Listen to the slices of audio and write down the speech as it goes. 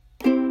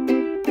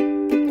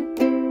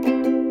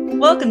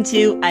Welcome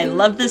to I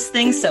Love This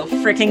Thing So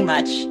Fricking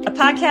Much, a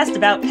podcast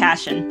about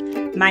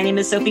passion. My name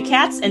is Sophie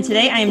Katz, and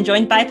today I am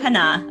joined by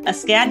Panah, a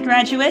SCAD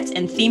graduate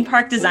and theme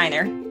park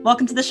designer.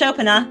 Welcome to the show,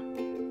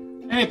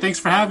 Panah. Hey, thanks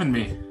for having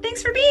me.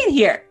 Thanks for being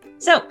here.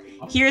 So,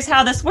 here's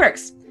how this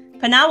works.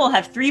 Panah will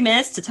have 3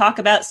 minutes to talk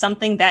about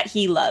something that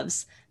he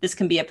loves. This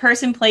can be a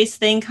person, place,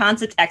 thing,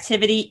 concept,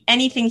 activity,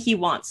 anything he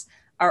wants.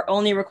 Our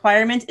only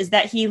requirement is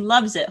that he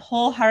loves it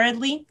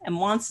wholeheartedly and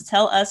wants to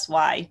tell us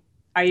why.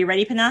 Are you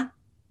ready, Panah?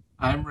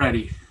 I'm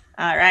ready.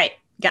 All right,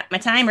 got my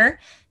timer.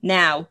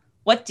 Now,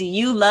 what do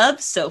you love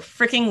so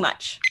freaking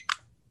much?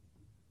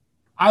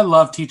 I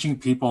love teaching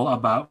people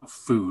about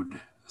food.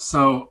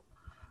 So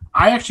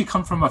I actually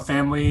come from a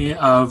family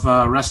of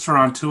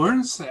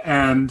restaurateurs,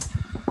 and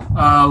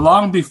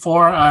long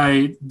before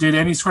I did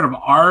any sort of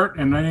art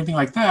and anything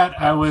like that,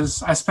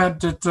 I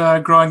spent it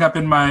growing up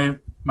in my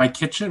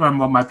kitchen,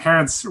 my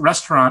parents'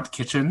 restaurant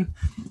kitchen.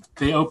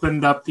 They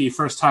opened up the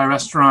first Thai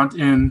restaurant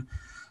in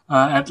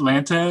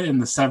Atlanta in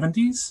the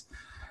 70s.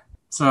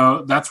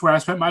 So that's where I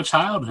spent my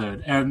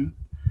childhood. And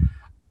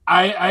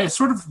I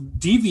sort of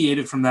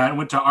deviated from that and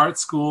went to art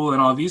school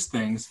and all these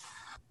things.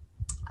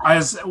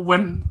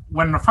 When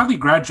I finally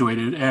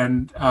graduated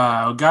and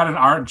got an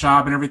art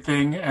job and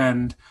everything,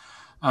 and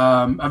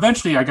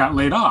eventually I got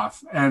laid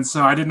off. And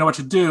so I didn't know what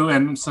to do.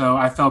 And so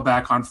I fell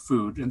back on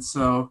food. And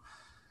so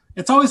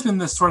it's always been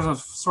this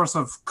source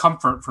of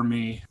comfort for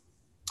me.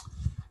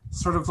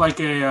 Sort of like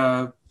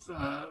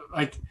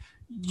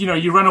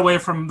you run away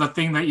from the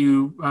thing that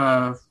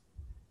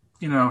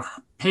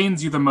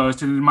pains you the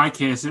most. And in my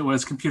case, it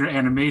was computer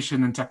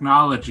animation and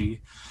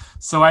technology.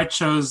 So I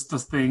chose the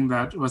thing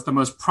that was the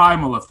most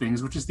primal of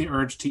things, which is the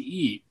urge to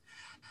eat.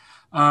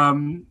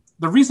 The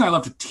reason I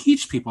love to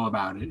teach people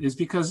about it is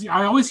because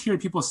I always hear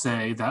people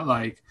say that,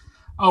 like,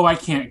 oh, I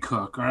can't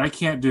cook or I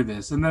can't do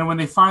this. And then when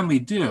they finally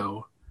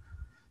do,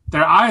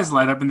 their eyes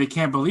light up and they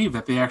can't believe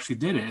that they actually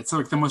did it. It's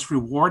like the most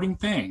rewarding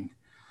thing.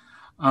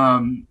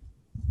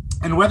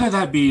 And whether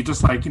that be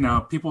just like,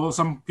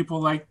 some people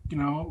like,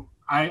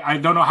 I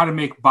don't know how to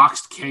make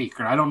boxed cake,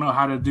 or I don't know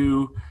how to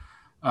do,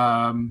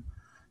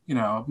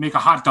 make a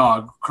hot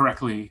dog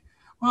correctly.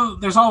 Well,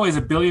 there's always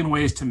a billion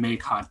ways to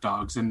make hot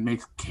dogs and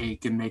make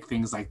cake and make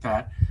things like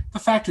that. The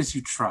fact is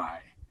you try,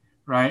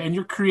 right? And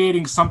you're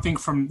creating something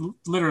from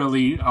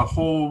literally a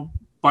whole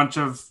bunch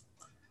of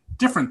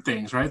different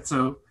things, right?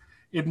 So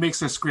it makes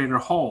this greater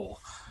whole.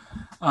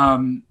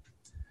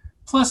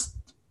 Plus,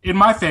 in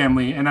my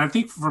family, and I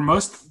think for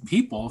most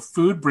people,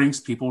 food brings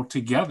people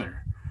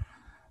together.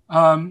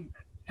 And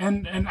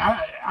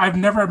I've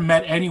never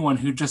met anyone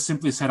who just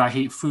simply said, I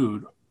hate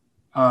food.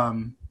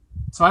 So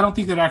I don't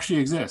think that actually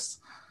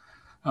exists.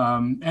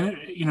 And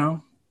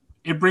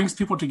it brings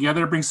people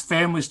together, it brings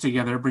families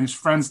together, it brings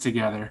friends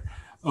together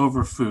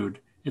over food.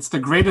 It's the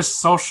greatest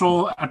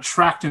social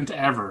attractant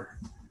ever.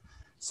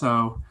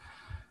 So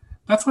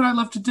that's what I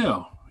love to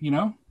do,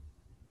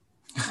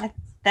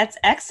 That's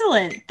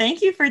excellent.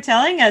 Thank you for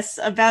telling us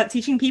about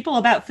teaching people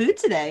about food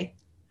today.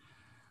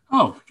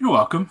 Oh, you're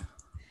welcome.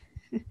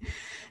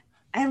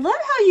 I love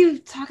how you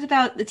talked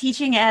about the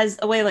teaching as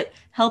a way of like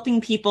helping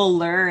people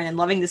learn and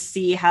loving to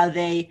see how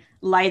they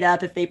light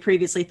up if they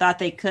previously thought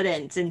they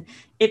couldn't. And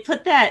it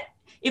put that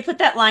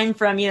line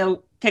from,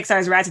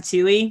 Pixar's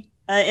Ratatouille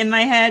in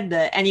my head,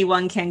 that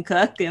anyone can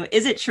cook.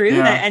 Is it true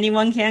that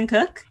anyone can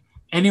cook?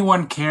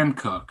 Anyone can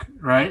cook,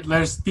 right?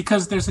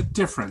 Because there's a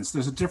difference.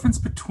 There's a difference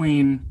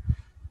between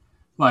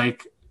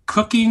like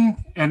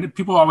cooking, and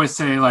people always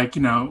say like,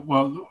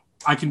 well,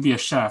 I can be a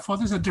chef. Well,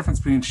 there's a difference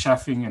between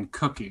chefing and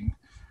cooking,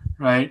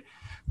 right?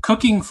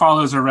 Cooking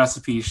follows a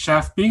recipe.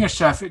 Being a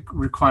chef, it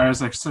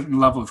requires like a certain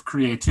level of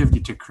creativity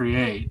to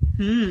create.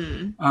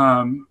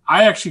 I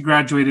actually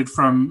graduated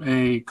from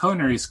a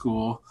culinary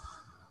school,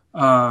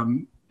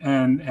 and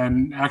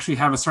actually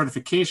have a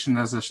certification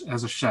as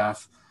a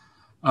chef.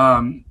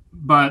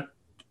 But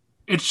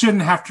it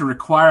shouldn't have to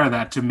require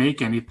that to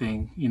make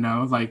anything,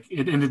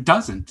 and it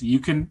doesn't.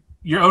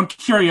 Your own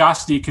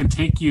curiosity can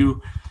take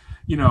you,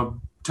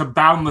 to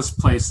boundless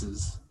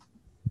places.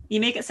 You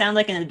make it sound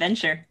like an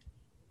adventure.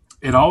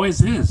 It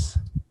always is.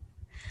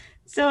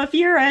 So if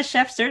you're a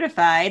chef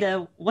certified,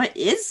 what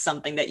is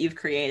something that you've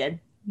created?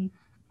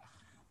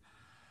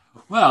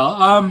 Well,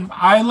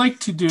 I like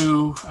to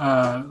do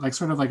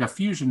sort of like a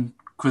fusion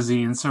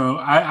cuisine. So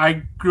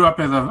I grew up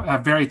in a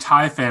very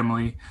Thai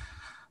family,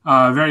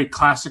 very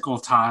classical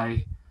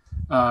Thai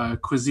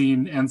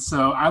cuisine. And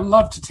so I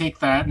love to take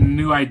that and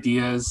new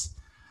ideas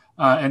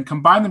and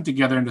combine them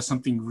together into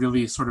something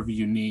really sort of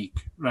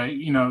unique, right?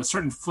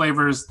 Certain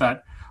flavors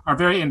that are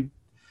very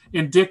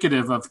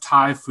indicative of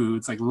Thai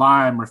foods like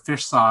lime or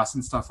fish sauce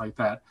and stuff like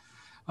that.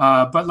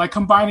 But like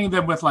combining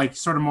them with like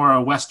sort of more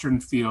a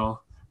Western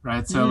feel,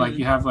 right? So like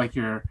you have like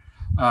your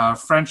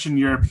French and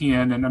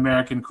European and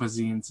American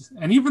cuisines,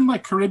 and even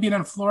like Caribbean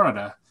and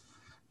Florida.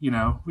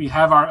 We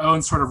have our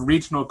own sort of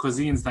regional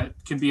cuisines that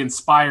can be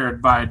inspired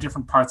by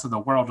different parts of the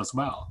world as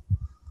well.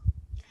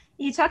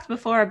 You talked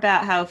before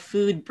about how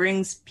food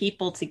brings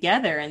people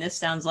together, and this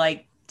sounds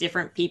like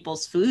different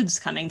people's foods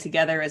coming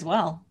together as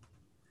well.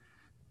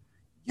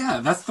 Yeah,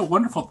 that's the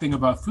wonderful thing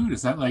about food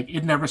is that like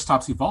it never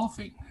stops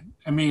evolving.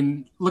 I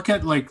mean, look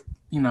at like,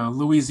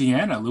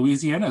 Louisiana.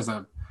 Louisiana is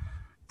a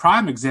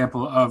prime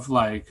example of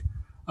like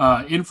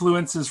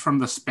influences from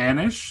the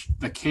Spanish,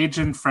 the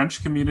Cajun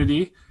French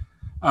community,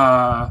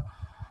 uh,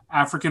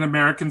 African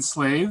American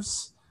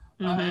slaves.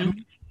 I Mm-hmm.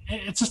 mean,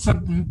 it's just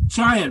a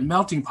giant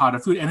melting pot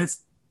of food, and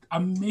it's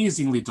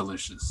amazingly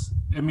delicious.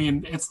 I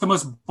mean, it's the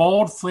most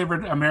bold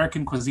flavored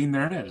American cuisine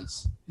there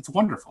is. It's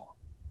wonderful.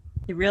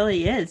 It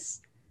really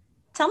is.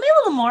 Tell me a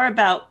little more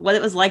about what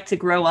it was like to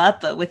grow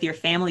up with your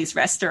family's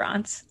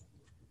restaurants.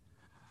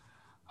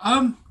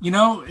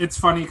 It's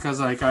funny because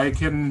like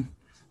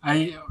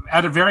I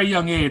at a very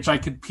young age I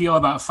could peel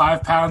about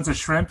 5 pounds of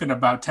shrimp in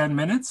about 10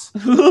 minutes.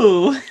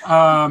 Ooh.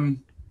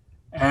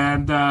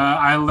 And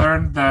I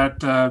learned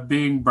that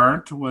being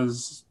burnt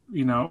was,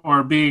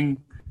 or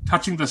being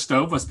touching the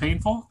stove was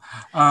painful.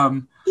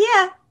 Um,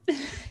 Yeah.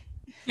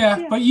 yeah,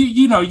 Yeah. but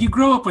you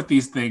grow up with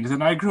these things,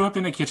 and I grew up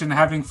in a kitchen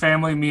having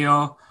family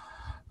meal.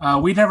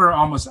 We never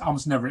almost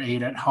never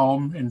ate at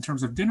home in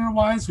terms of dinner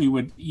wise. We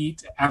would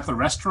eat at the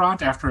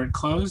restaurant after it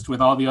closed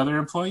with all the other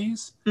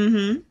employees.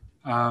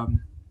 Mm-hmm.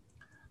 Um,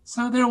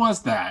 so there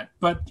was that.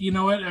 But you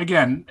know what?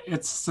 Again,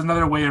 it's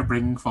another way of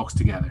bringing folks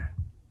together.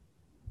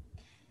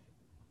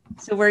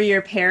 So were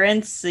your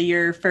parents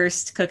your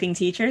first cooking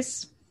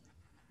teachers?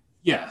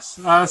 Yes,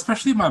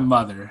 especially my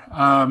mother.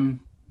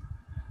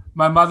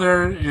 My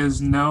mother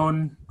is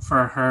known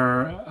for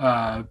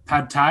her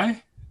pad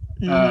thai.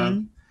 Uh,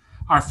 Mm-hmm.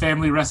 our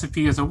family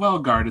recipe is a well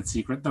guarded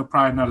secret, though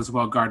probably not as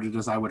well guarded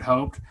as I would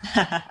hope.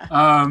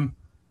 Um,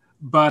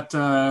 but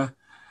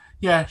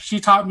yeah, she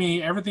taught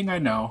me everything I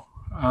know,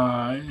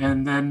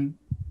 and then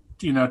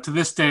to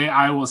this day,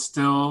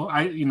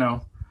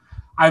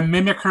 I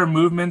mimic her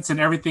movements and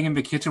everything in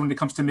the kitchen when it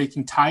comes to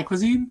making Thai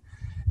cuisine,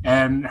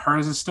 and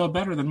hers is still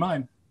better than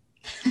mine.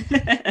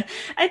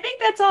 I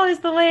think that's always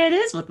the way it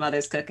is with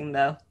mother's cooking,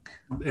 though.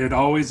 It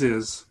always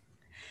is.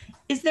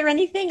 Is there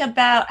anything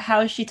about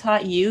how she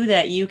taught you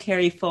that you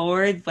carry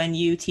forward when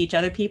you teach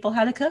other people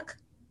how to cook?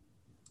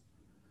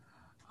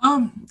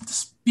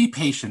 Just be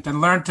patient and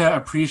learn to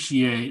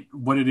appreciate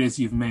what it is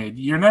you've made.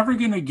 You're never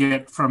gonna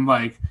get from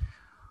like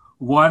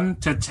 1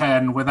 to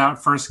 10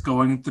 without first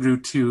going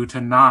through 2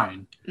 to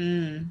 9.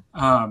 Mm.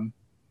 Um,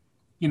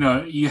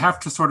 you have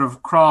to sort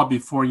of crawl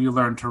before you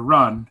learn to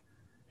run,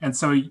 and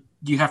so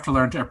you have to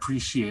learn to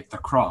appreciate the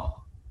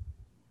crawl,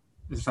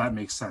 if that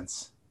makes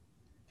sense.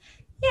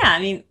 Yeah, I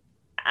mean,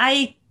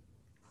 I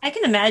I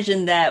can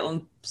imagine that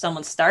when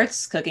someone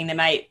starts cooking, they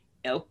might,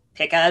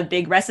 pick out a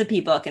big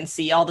recipe book and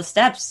see all the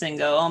steps and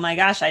go, "Oh my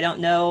gosh, I don't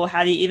know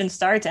how to even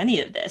start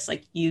any of this."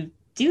 Like you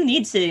do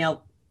need to,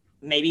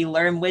 maybe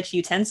learn which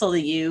utensil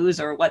to use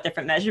or what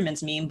different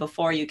measurements mean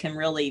before you can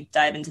really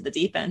dive into the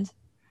deep end.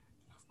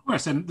 Of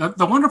course, and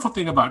the wonderful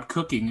thing about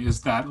cooking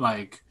is that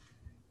like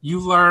you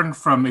learn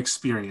from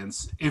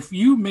experience. If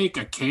you make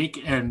a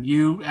cake and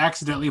you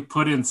accidentally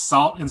put in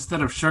salt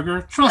instead of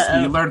sugar, trust me,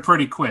 you Uh-oh. learn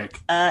pretty quick.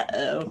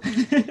 Uh-oh.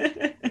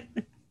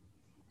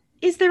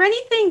 Is there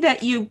anything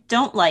that you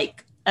don't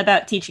like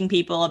about teaching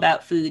people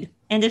about food?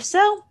 And if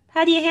so,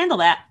 how do you handle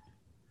that?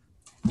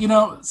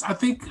 I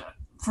think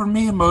for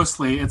me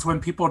mostly it's when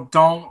people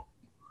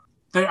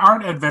they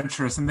aren't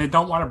adventurous and they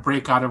don't want to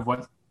break out of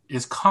what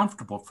is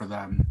comfortable for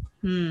them.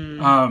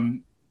 Hmm.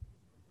 Um,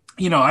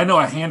 I know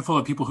a handful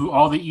of people who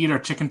all they eat are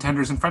chicken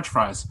tenders and French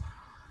fries,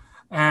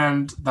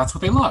 and that's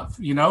what they love.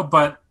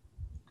 But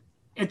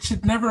it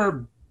should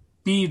never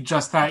be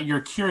just that.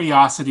 Your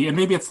curiosity, and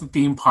maybe it's the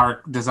theme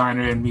park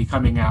designer in me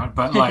coming out,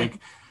 but like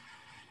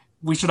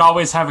we should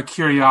always have a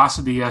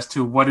curiosity as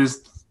to what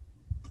is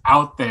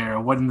out there,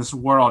 what in this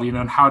world,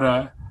 and how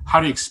to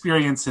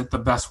experience it the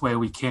best way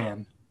we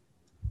can.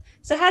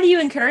 So, how do you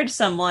encourage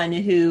someone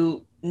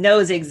who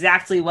knows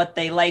exactly what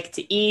they like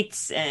to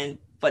eat and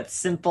what's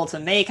simple to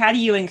make? How do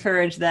you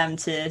encourage them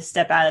to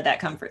step out of that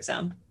comfort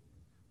zone?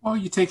 Well,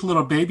 you take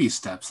little baby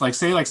steps. Like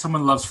say like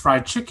someone loves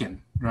fried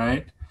chicken,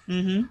 right?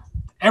 Mm-hmm.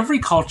 Every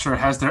culture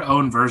has their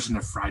own version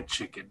of fried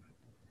chicken,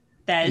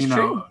 That is you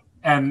true. know,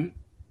 and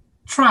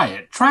try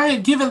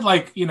it, give it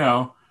like,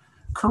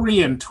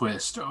 Korean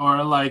twist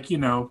or like,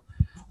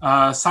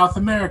 South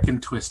American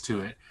twist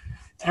to it.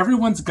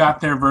 Everyone's got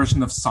their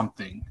version of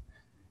something.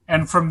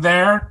 And from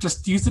there,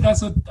 just use it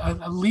as a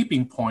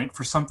leaping point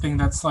for something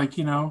that's like,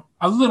 a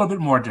little bit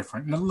more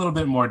different and a little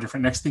bit more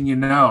different. Next thing you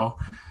know,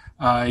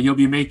 you'll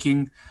be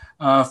making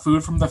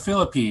food from the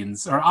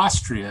Philippines or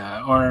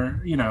Austria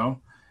or,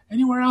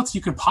 anywhere else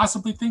you could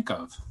possibly think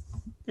of.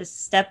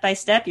 Just step by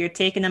step, you're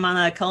taking them on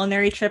a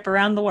culinary trip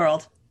around the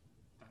world.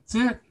 That's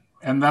it.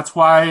 And that's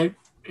why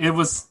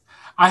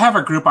I have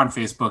a group on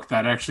Facebook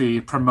that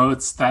actually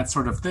promotes that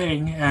sort of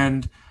thing.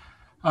 And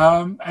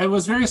it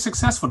was very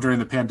successful during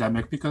the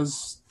pandemic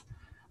because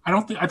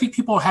I think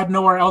people had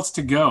nowhere else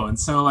to go. And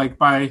so like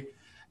by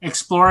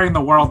exploring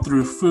the world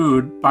through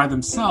food by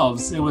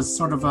themselves, it was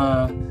sort of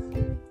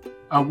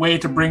a way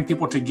to bring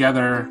people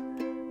together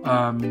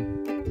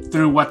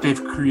through what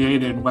they've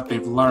created, what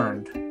they've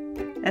learned.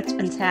 That's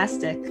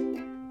fantastic.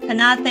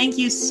 Panah, thank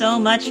you so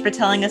much for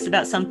telling us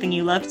about something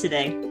you love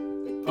today.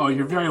 Oh,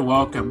 you're very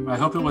welcome. I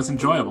hope it was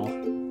enjoyable.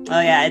 Oh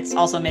yeah, it's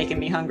also making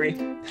me hungry.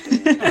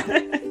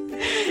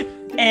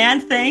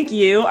 And thank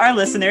you, our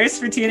listeners,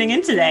 for tuning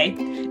in today.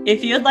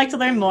 If you'd like to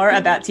learn more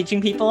about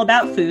teaching people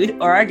about food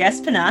or our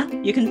guest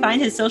Panah, you can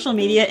find his social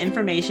media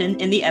information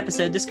in the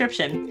episode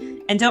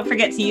description. And don't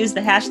forget to use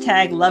the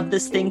hashtag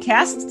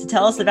 #LoveThisThingCast to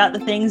tell us about the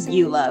things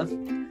you love.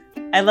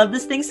 I Love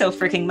This Thing So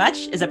Fricking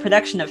Much is a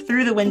production of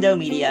Through the Window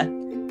Media.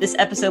 This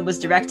episode was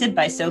directed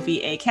by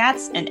Sophie A.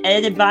 Katz and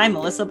edited by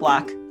Melissa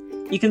Block.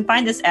 You can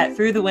find us at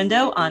Through the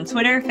Window on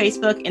Twitter,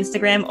 Facebook,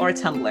 Instagram, or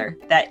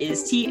Tumblr. That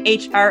is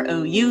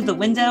THROU, the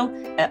window,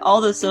 at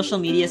all those social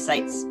media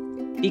sites.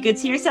 Be good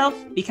to yourself,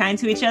 be kind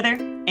to each other,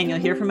 and you'll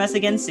hear from us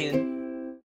again soon.